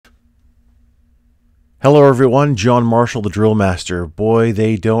Hello everyone, John Marshall, the DrillMaster. Boy,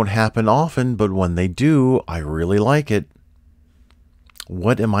 they don't happen often, but when they do, I really like it.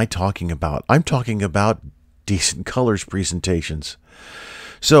 What am I talking about? I'm talking about decent colors presentations.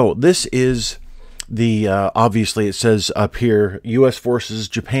 So this is the, obviously it says up here, U.S. Forces,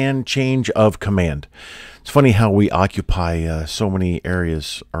 Japan, change of command. It's funny how we occupy so many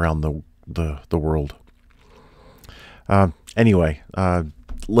areas around the world. Anyway,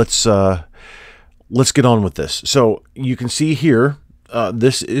 let's get on with this. So you can see here,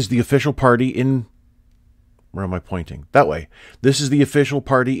 this is the official party in, where am I pointing? That way. This is the official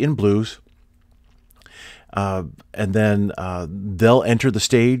party in blues. And then they'll enter the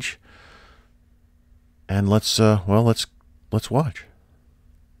stage. And let's watch.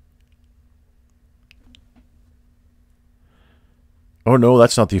 Oh no,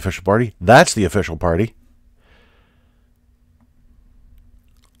 that's not the official party. That's the official party.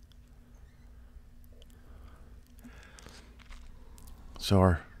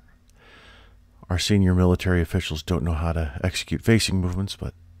 So our senior military officials don't know how to execute facing movements,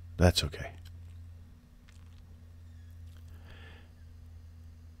 but that's okay.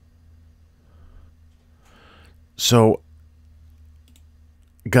 So,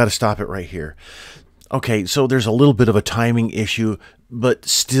 got to stop it right here. Okay, so there's a little bit of a timing issue, but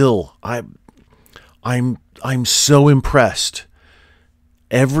still, I'm so impressed.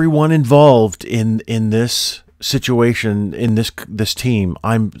 Everyone involved in this situation, in this team,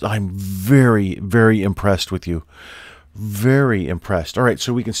 I'm very, very impressed with you. Very impressed. All right,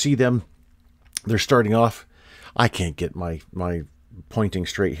 so we can see them. They're starting off. I can't get my pointing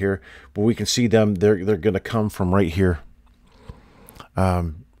straight here, but we can see them. They're going to come from right here.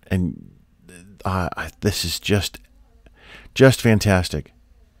 And this is just fantastic.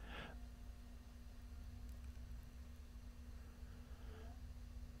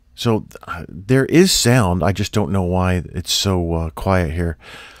 So there is sound. I just don't know why it's so quiet here.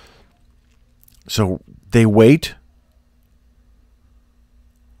 So they wait.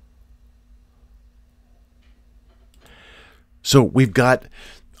 So we've got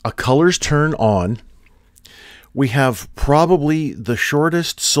a colors turn on. We have probably the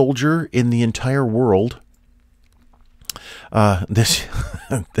shortest soldier in the entire world. This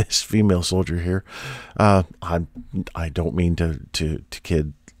female soldier here. I don't mean to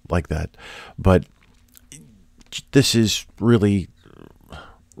kid like that, but this is really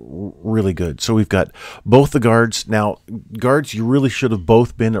good. So we've got both the guards. Now, guards, you really should have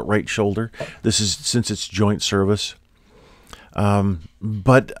both been at right shoulder. This is since it's joint service.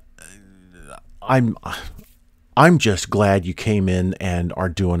 But I'm just glad you came in and are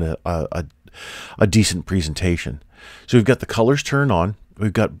doing a decent presentation. So we've got the colors turned on.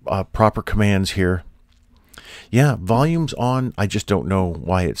 We've got proper commands here. Yeah, volume's on. I just don't know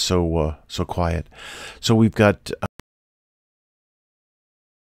why it's so quiet. So we've got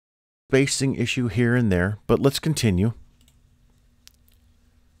spacing issue here and there, but let's continue.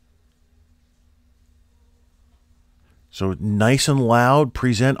 So nice and loud,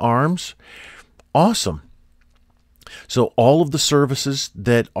 present arms. Awesome. So all of the services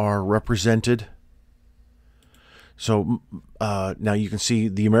that are represented. So now you can see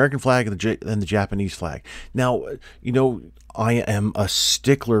the American flag and the Japanese flag. Now, you know, I am a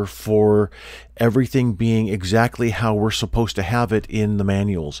stickler for everything being exactly how we're supposed to have it in the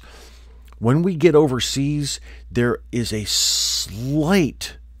manuals. When we get overseas, there is a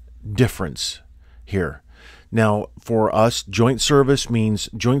slight difference here. Now, for us, joint service means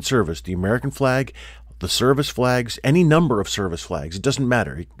joint service. The American flag, the service flags, any number of service flags. It doesn't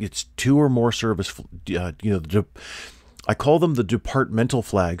matter. It's two or more service. I call them the departmental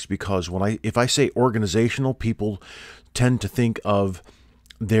flags because if I say organizational, people tend to think of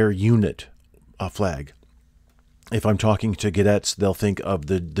their unit flag. If I'm talking to cadets, they'll think of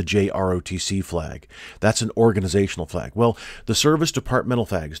the JROTC flag. That's an organizational flag. Well, the service departmental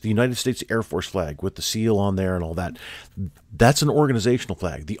flags, the United States Air Force flag with the seal on there and all that, that's an organizational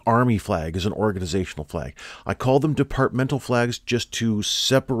flag. The Army flag is an organizational flag. I call them departmental flags just to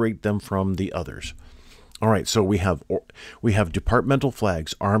separate them from the others. All right, so we have departmental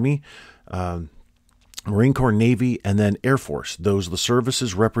flags, Army, Marine Corps, Navy, and then Air Force. Those are the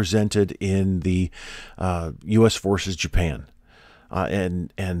services represented in the U.S. Forces Japan.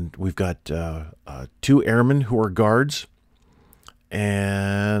 And we've got two airmen who are guards,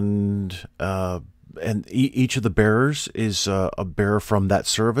 and each of the bearers is a bearer from that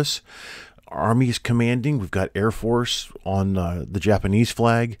service. Army is commanding. We've got Air Force on the Japanese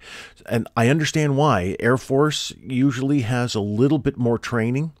flag. And I understand why. Air Force usually has a little bit more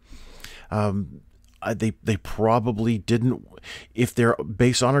training. they probably didn't. If they're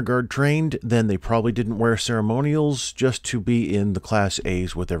base honor guard trained, then they probably didn't wear ceremonials just to be in the Class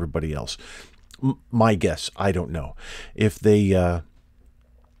A's with everybody else. My guess. I don't know. If they're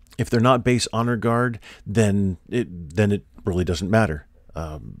not base honor guard, then it really doesn't matter.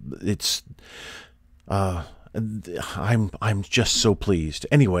 I'm just so pleased.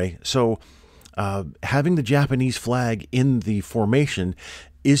 Anyway, so having the Japanese flag in the formation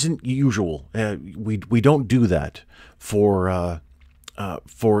isn't usual. We don't do that for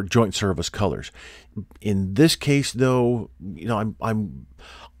joint service colors. In this case, though, you know,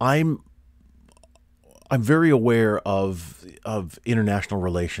 I'm very aware of international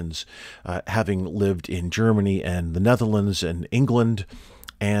relations, having lived in Germany and the Netherlands and England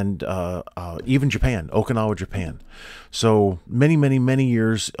and even Japan, Okinawa, Japan. So many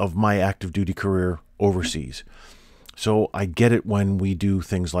years of my active duty career overseas. So I get it when we do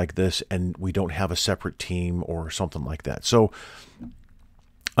things like this and we don't have a separate team or something like that. So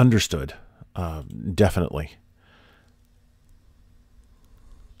understood, definitely.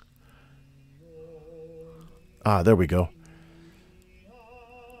 There we go.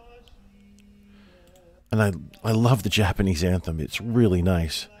 And I love the Japanese anthem. It's really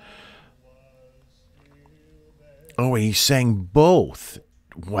nice. Oh, he sang both.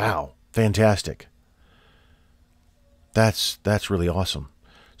 Wow, fantastic. That's really awesome.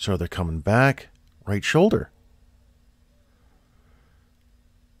 So they're coming back, right shoulder.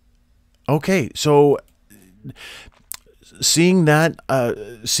 Okay, so seeing that,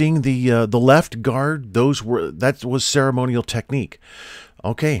 seeing the left guard, that was ceremonial technique.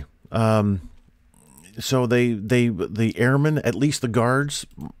 Okay, so the airmen, at least the guards,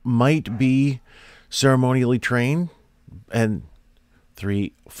 might be ceremonially trained, and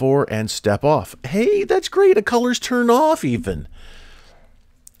 3, 4, and step off. Hey, that's great. A color's turn off even.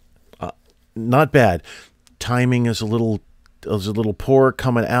 Not bad. Timing is a little poor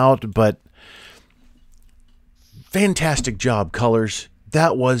coming out, but fantastic job, colors.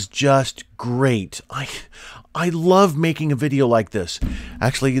 That was just great. I love making a video like this.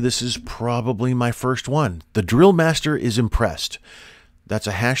 Actually, this is probably my first one. The DrillMaster is impressed. That's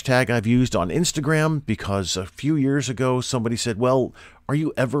a hashtag I've used on Instagram because a few years ago somebody said, well, are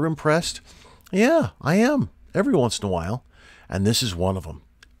you ever impressed? Yeah, I am. Every once in a while. And this is one of them.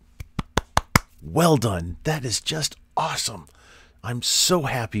 Well done. That is just awesome. I'm so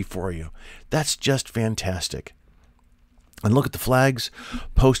happy for you. That's just fantastic. And look at the flags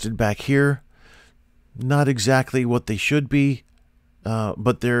posted back here. Not exactly what they should be,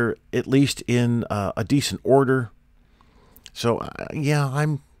 but they're at least in a decent order. So yeah,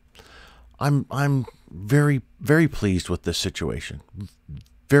 I'm very pleased with this situation.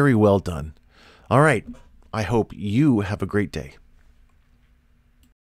 Very well done. All right. I hope you have a great day.